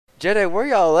Jedi, where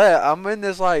y'all at? I'm in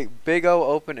this like big old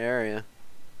open area.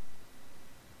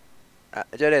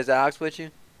 Jedi, is Alex with you?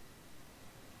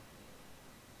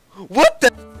 What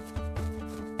the?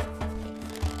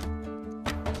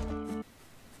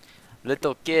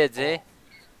 Little kids, eh?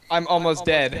 I'm almost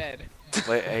dead.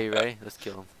 Wait, are you ready? Let's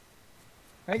kill him.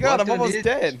 My God, I'm almost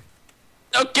dead.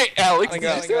 Okay, Alex, did you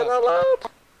say that out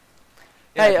loud?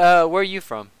 Hey, where are you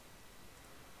from?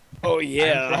 Oh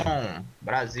I'm from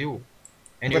Brazil.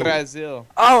 Anyway, Brazil.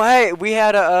 Oh, hey, we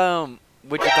had a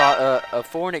what you call a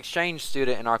foreign exchange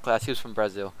student in our class. He was from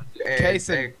Brazil.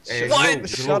 Kason, What?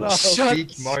 Shut up.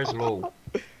 Speak more slow.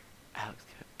 Alex,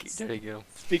 there you go.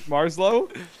 Speak Marslow?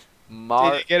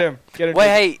 Get him. Wait,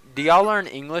 hey, do y'all learn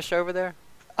English over there?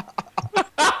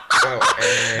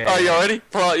 Are you ready?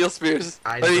 Pull out your spears.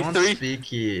 I Ready? don't 3, speak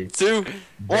 2,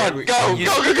 1, go! You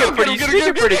Go! speaking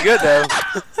pretty good though.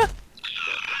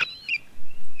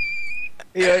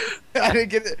 Yeah, I didn't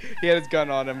get it. He had his gun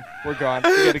on him. We're gone.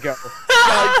 We gotta go.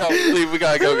 We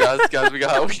gotta go, guys. We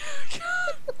gotta.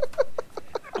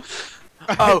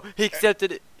 Oh, he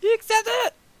accepted it. He accepted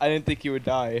it. I didn't think he would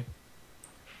die.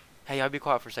 Hey, y'all be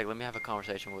quiet for a second. Let me have a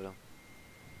conversation with him.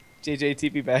 JJ,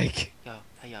 TP back. Yo,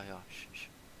 hey, yo. Shh.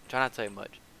 Try not to say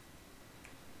much.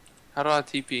 How do I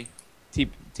TP?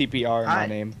 TPR in my Hi.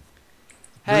 name.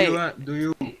 Hey, do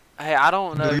you hey, I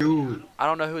don't know. do you I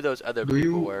don't know who those other do people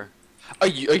you- were. Are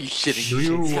you shitting? do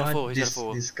you He's got a full, want he's got a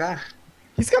full. this car?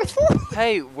 He's got a full.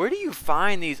 Hey, where do you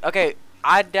find these? Okay,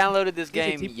 I downloaded this He's a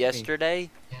game TP. yesterday,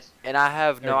 and I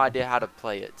have no idea how to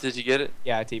play it. Did you get it?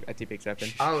 Yeah, I TP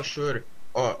accepted. Oh sure.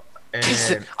 Oh, Oh,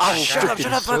 shut up,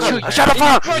 shut up, so shut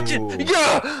up, happy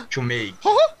Yeah! to make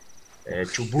Huh?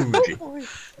 to build.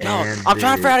 No, And, I'm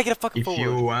trying to figure out how to get a fucking if forward.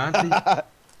 you want,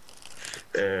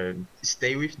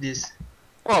 stay with this.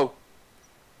 Whoa!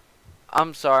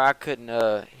 I'm sorry, I couldn't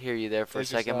hear you there for a There's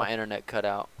second. yourself. My internet cut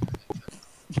out.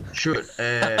 Sure.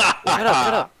 Shut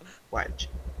up. Watch.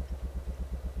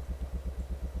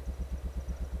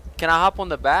 Can I hop on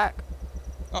the back?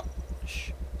 Oh.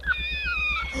 Shh.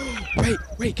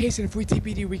 Wait, Kason, if we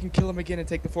TPD, we can kill him again and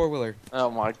take the four-wheeler. Oh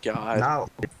my God! Now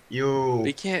you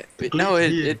We can't. Click No,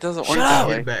 here. it doesn't Shut work up. that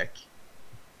way. get back.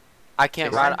 I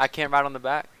can't Right. ride. I can't ride on the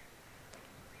back.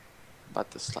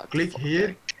 About to slap. Click the fuck here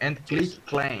out. and click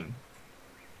climb.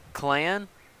 Clan?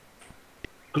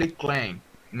 Click climb.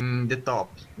 The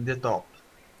top.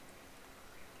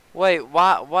 Wait,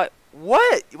 why? What?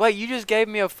 What? Wait, you just gave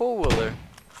me a four wheeler.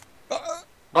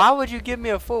 Why would you give me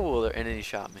a four wheeler? And then he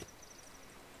shot me.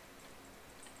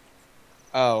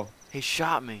 Oh. He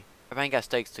shot me. I ain't got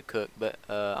steaks to cook, but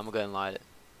I'm gonna go and light it.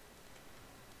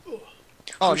 Oh,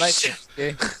 Oh, nice. shit.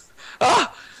 Okay.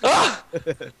 Ah! Ah!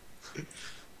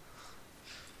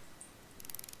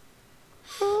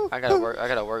 I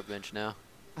got a workbench now.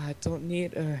 I don't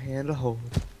need a hand to hold.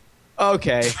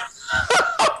 Okay.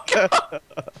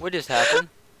 What just happened?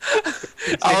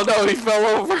 I don't know. He fell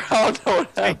over. I don't know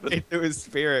what happened. It was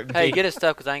spirit. Hey, get his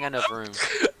stuff, cause I ain't got enough room.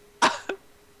 I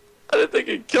didn't think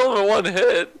he'd kill him in one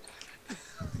hit.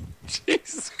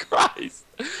 Jesus Christ.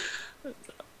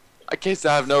 I guess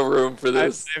I have no room for I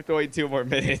this. have to wait 2 more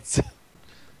minutes.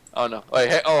 Oh no. Wait,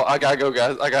 hey, oh, I gotta go,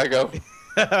 guys. I gotta go.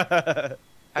 I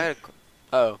gotta.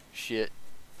 Oh shit.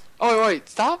 Oh, wait,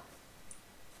 stop.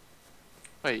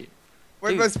 Wait.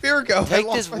 Where'd Dude, my spear go? Take I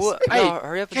lost this my wood. spear. No,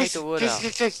 hurry up and take the wood out.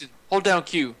 Jason, hold down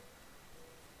Q.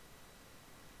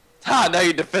 Ha! Now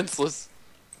you're defenseless.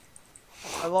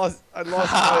 I lost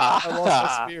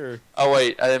my spear. Oh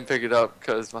wait, I didn't pick it up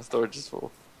because my storage is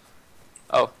full.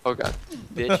 Oh god.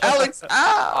 Bitch. Alex, I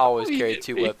ah! always You carry hit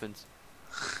 2 me. weapons.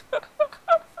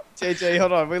 JJ,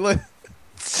 hold on. We look.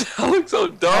 I look so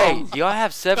Hey, dumb. do y'all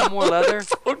have 7 more leather?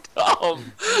 So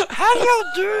dumb. How do y'all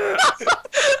do it?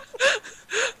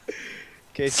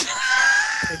 Okay.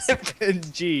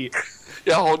 G.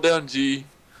 Yeah, hold down G.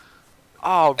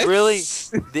 Oh, really?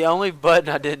 The only button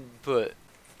I didn't put.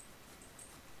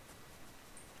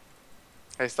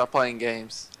 Hey, stop playing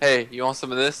games. Hey, you want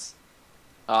some of this?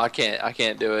 Oh, I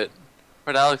can't do it.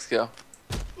 Where'd Alex go?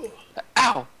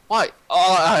 Ow! Why?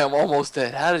 Oh, I am almost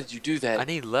dead. How did you do I that?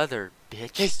 need leather,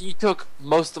 bitch. Jason, you took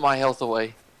most of my health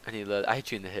away. I need leather. I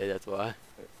hit you in the head, that's why.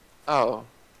 Oh.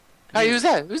 Hey, who's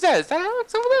that? Who's that? Is that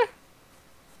Alex over there?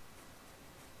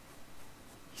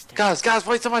 He's staring, Guys,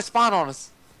 wait, somebody spawn on us.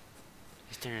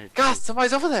 he's staring at Guys,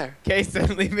 somebody's over there.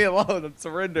 Kason, leave me alone. I'm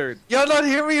surrendered. Y'all not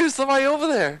hear me? There's somebody over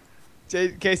there.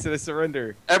 Kason, I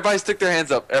surrender. Everybody stick their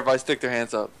hands up. Everybody stick their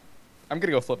hands up. I'm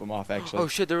gonna go flip him off, actually. Oh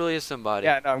shit, there really is somebody.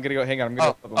 Yeah, no, I'm gonna go. Hang on, I'm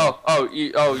gonna go flip him off.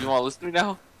 You want to listen to me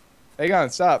now? Hang on,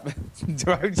 stop.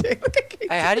 Do I look at Kason?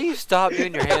 Hey, how do you stop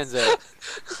doing your hands up?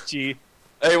 G.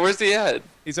 Hey, where's he at?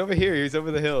 He's over here. He's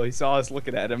over the hill. He saw us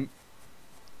looking at him.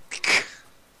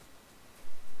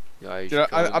 Yeah, Dude,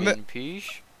 I'm in peace.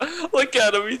 Look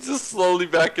at him. He's just slowly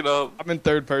backing up. I'm in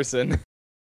third person.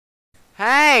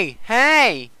 Hey!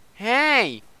 Hey!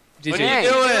 Hey! GG. What are you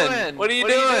doing? What are you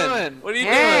doing? What are you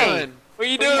doing? What are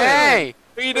you doing? Hey!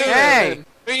 What are you doing? Hey!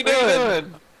 What are you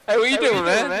doing? Hey, what are you doing,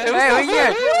 man? Hey, what are you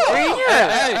doing? What are you doing?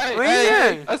 Hey, What are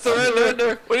you doing? I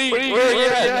surrender. What are you doing?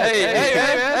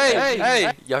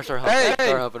 Hey. Y'all start Hey,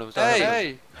 helping him. Start helping him.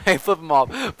 Hey. Hey, flip him off.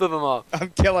 Flip him off. I'm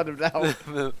killing him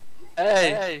now.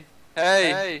 Hey.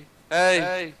 Hey.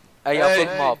 Hey, y'all flip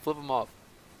him off. Flip him off.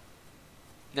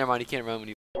 Never mind, he can't run when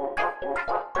he.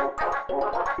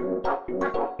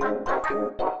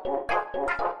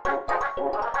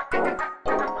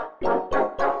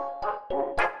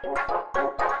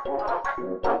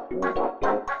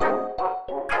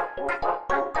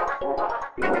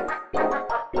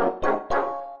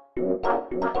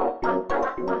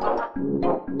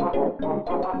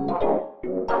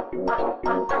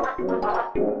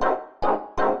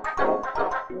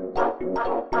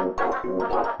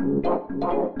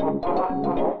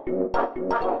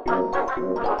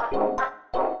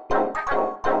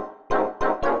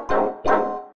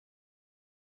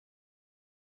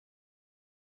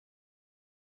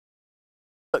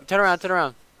 Look, turn around, turn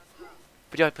around.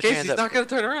 Put your hands Casey's up. not gonna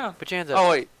turn around. Put your hands up. Oh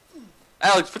wait,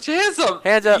 Alex, put your hands up.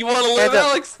 Hands up. You want to live, Hands up.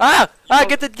 Alex? Ah! Ah!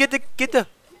 Get the.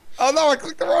 Oh no! I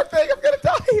clicked the wrong thing. I'm gonna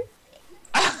die.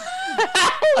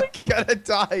 I'm gonna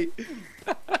die.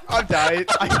 I'm dying.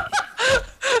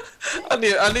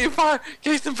 I need fire.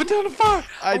 Jason, put down the fire.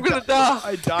 I'm gonna die.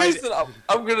 I died. Jason,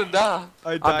 I'm gonna die.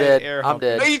 I died. I'm dead. Air I'm hump.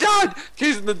 dead. No, you died.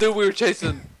 Jason, the dude we were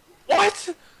chasing.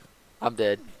 What? I'm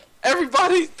dead.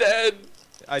 Everybody's dead.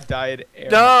 I died. Air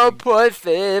No humping. put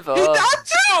fever. He died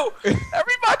too.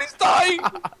 Everybody's dying.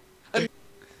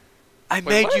 I Wait,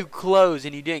 made what? you clothes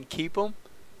and you didn't keep them.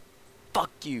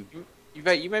 Fuck you. You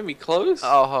made me close.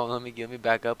 Oh, hold on, let me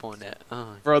back up on that.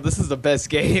 Bro, this is the best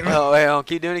game. Oh, wait, hold on,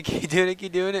 keep doing it.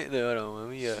 No, hold on, let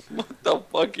me. What the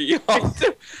fuck are y'all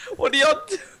doing? What are y'all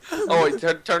doing? Oh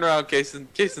wait, turn around, Jason.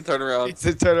 Jason, turn around. He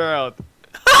said turn around.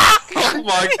 Oh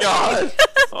my god.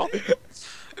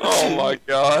 Oh my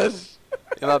god.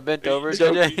 Am I bent over, Are you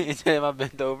joking? JJ? Am I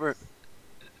bent over?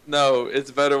 No,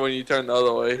 it's better when you turn the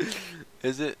other way.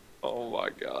 Is it? Oh my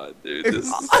god, dude. This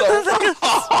is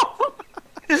so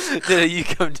Dude, you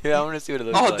come do it. I want to see what it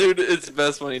looks Oh like. dude, it's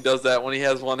best when he does that, when he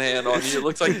has one hand on you. It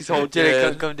looks like he's holding your JJ,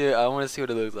 head. come do it. I want to see what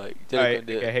it looks like. JJ, Alright, come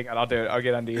do okay, it. hang on. I'll do it. I'll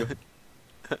get under you.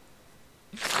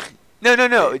 No.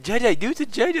 JJ, do it to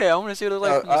JJ. I want to see what it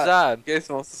looks like from the side.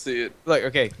 Jason wants to see it. Look,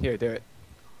 okay, here, do it.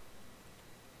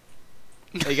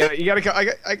 Hey, you gotta come.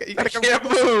 You gotta come. I can't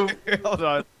move.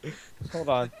 Hold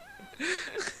on.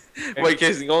 Wait,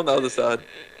 Casey, go on the other side.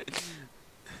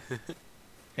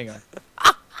 Hang on.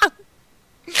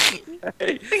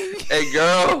 Hey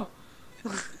girl.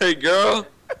 Hey girl.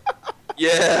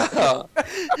 Yeah.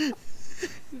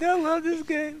 I love this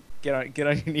game. Get on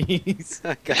your knees.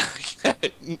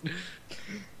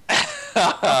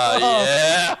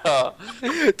 Yeah.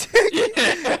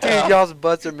 Dude, y'all's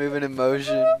butts are moving in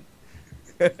motion.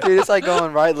 Dude, it's like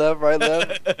going right, left, right,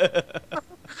 left.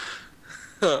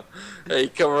 Hey,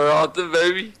 come around the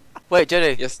baby. Wait,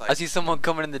 JJ, Yes, I see someone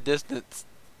coming in the distance.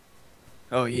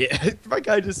 Oh yeah, my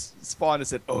guy just spawned and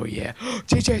said, "Oh yeah,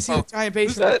 JJ, I see the giant base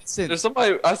Who's in the that? distance." There's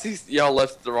somebody. I see y'all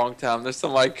left at the wrong time. There's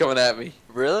somebody coming at me.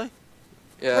 Really?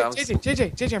 Yeah. Wait,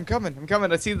 JJ, I'm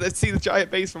coming. I see the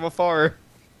giant base from afar.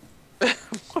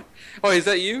 Oh, is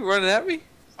that you running at me?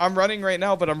 I'm running right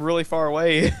now, but I'm really far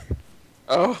away.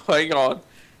 Oh, hang on.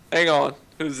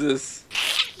 Who's this?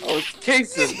 Oh, it's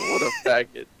Kason. What a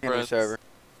faggot. Camera server.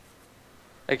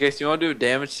 Hey, Casey, you want to do a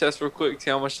damage test real quick? See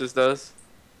how much this does?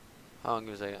 Hold on, give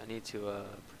me a second. I need to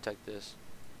protect this.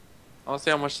 I want to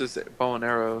see how much this bow and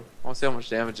arrow. I want to see how much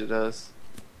damage it does.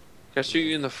 Can I shoot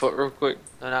you in the foot real quick?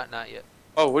 No, not yet.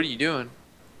 Oh, what are you doing?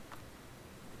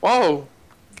 Whoa!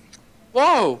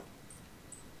 Whoa!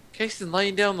 Kason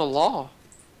laying down the law.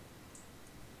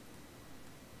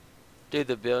 Dude,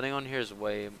 the building on here is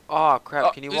way. Oh crap!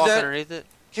 Oh, Can you who's walk that? underneath it?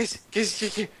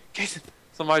 Kason.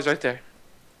 Somebody's right there.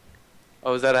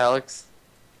 Oh, is that Alex?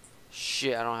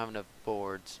 Shit, I don't have enough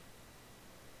boards.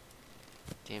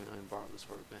 Damn it! Let me borrow this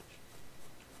workbench.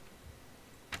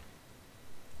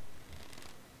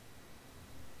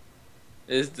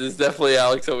 Is definitely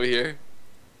Alex over here?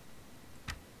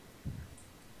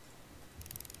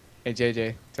 Hey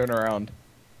JJ, turn around.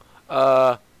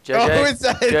 JJ. Oh, who is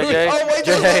that? JJ. Oh wait,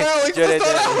 JJ, that's not Alex. JJ, That's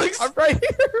not Alex. I'm right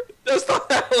here. That's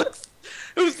not Alex.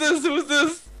 Who's this? Who's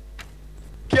this?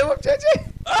 Kill him,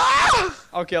 JJ. Ah!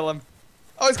 I'll kill him.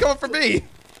 Oh, he's coming for me.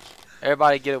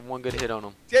 Everybody get one good hit on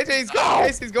him. JJ's going.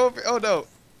 Casey's going for. Oh no.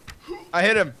 I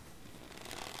hit him.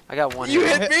 I got one. You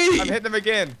hit. hit me. I'm hitting him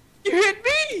again. You hit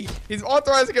me. He's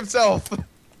authorizing himself.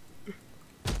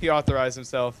 He authorized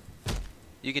himself.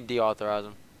 You can deauthorize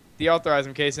him. Deauthorize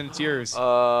him, Casey. It's yours.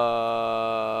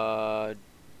 Oh,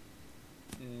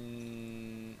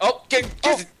 Casey.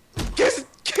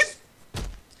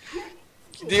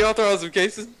 Deauthorize him,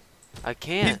 Casey. I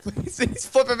can't. He's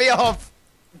flipping me off.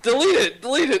 Delete it.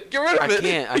 Delete it. Get rid of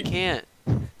it. I can't.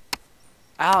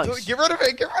 Alex. Get rid of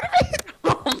it. Get rid of it.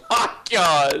 Oh my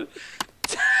god.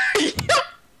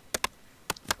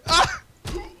 Ah!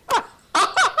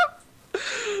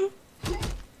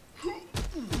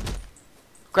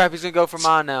 Crap, he's gonna go for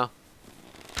mine now.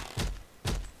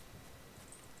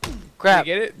 Crap.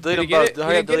 Did he get it? Delete Did he them get both. it?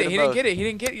 Hurry He up, didn't delete them both. get it. He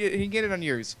didn't get it. He didn't get it on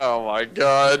yours. Oh my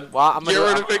god. Well, I'm Get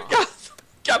gonna rid of it, guys.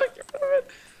 Gotta get rid of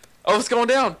it. Oh, it's going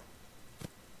down.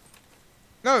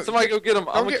 No. Somebody go get him.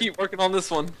 I'm gonna get- keep working on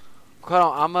this one. Hold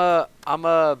on, I'm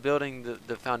building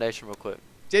the foundation real quick.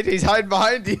 JJ's hiding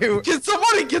behind you. Can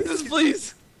somebody get this,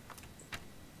 please?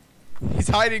 He's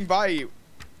hiding by you.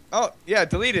 Oh, yeah,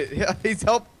 delete it. Yeah, he's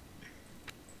help.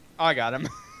 Oh, I got him.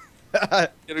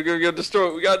 Go destroy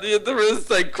it. We gotta get rid of this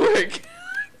thing quick.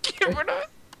 Get rid of it.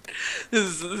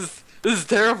 This is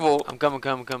terrible. I'm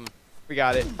coming. We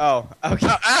got it. Oh, okay.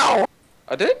 Ow!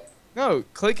 I did? No,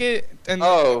 click it and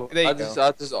Oh, there you I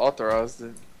go. just authorized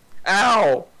it.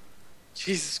 Ow!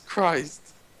 Jesus Christ.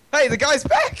 Hey, the guy's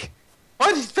back.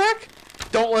 What? He's back?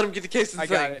 Don't let him get the case of the I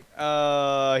thing.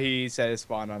 got it. He said his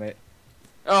spawn on it.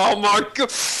 Oh my god.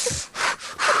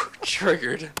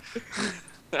 Triggered.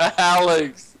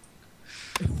 Alex.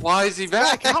 Why is he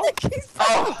back? How?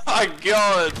 Oh my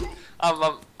god.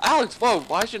 Alex, whoa,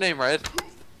 why is your name red?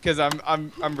 Because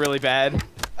I'm really bad.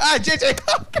 Ah, JJ.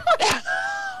 Oh, God.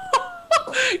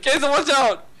 Jason, watch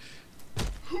out!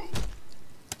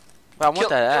 But I want that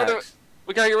get rid of axe. it.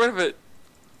 We gotta get rid of it.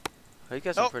 Oh, you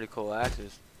got some Oh. pretty cool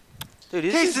axes. Dude,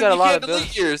 he's Jason, got a you lot can't of delete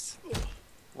builds. yours.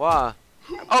 Why?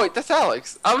 Oh wait, that's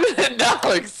Alex. I'm hitting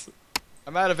Alex.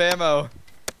 I'm out of ammo.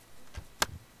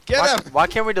 Get him. Why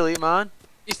can't we delete mine?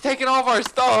 He's taking all of our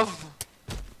stuff.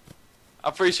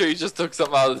 I'm pretty sure you just took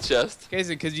something out of the chest.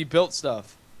 Casey, because you built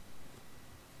stuff.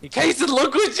 He can't- Jason,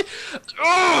 look what you.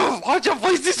 Oh, why'd you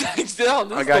place these things down?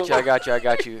 This I is got the-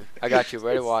 you.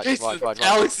 Ready? Watch. Jason, Watch.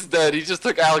 Alex is dead. He just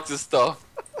took Alex's stuff.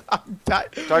 I'm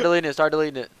tired. Start deleting it.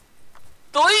 Delete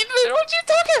it. What you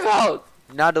talking about?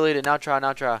 Now delete it. Now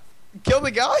try. Kill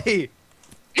the guy.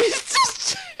 He's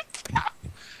just.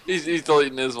 he's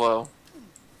deleting as well.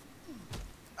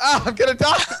 Ah, I'm gonna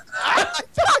die.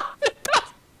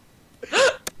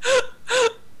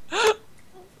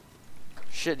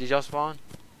 Shit, did y'all spawn?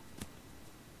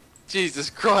 Jesus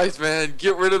Christ, man!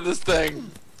 Get rid of this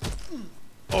thing.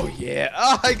 Oh yeah.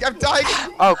 Ah, I'm dying.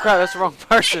 Oh crap, that's the wrong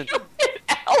person.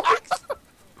 Alex.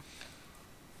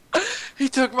 He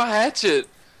took my hatchet.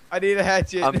 I need a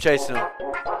hatchet. I'm chasing him.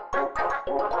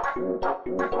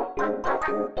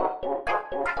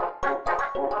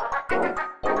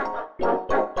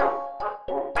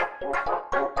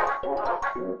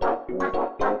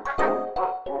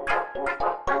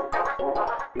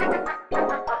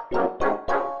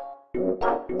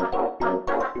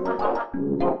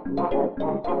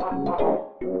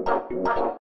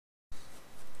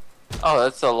 Oh,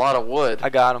 that's a lot of wood. I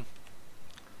got him.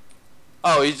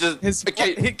 Oh, he just. His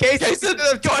Okay, Casey. Jason,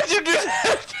 why'd you do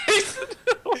that, Jason?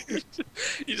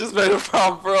 You just made a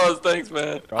problem for us. Thanks,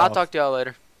 man. I'll talk to y'all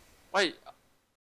later. Wait.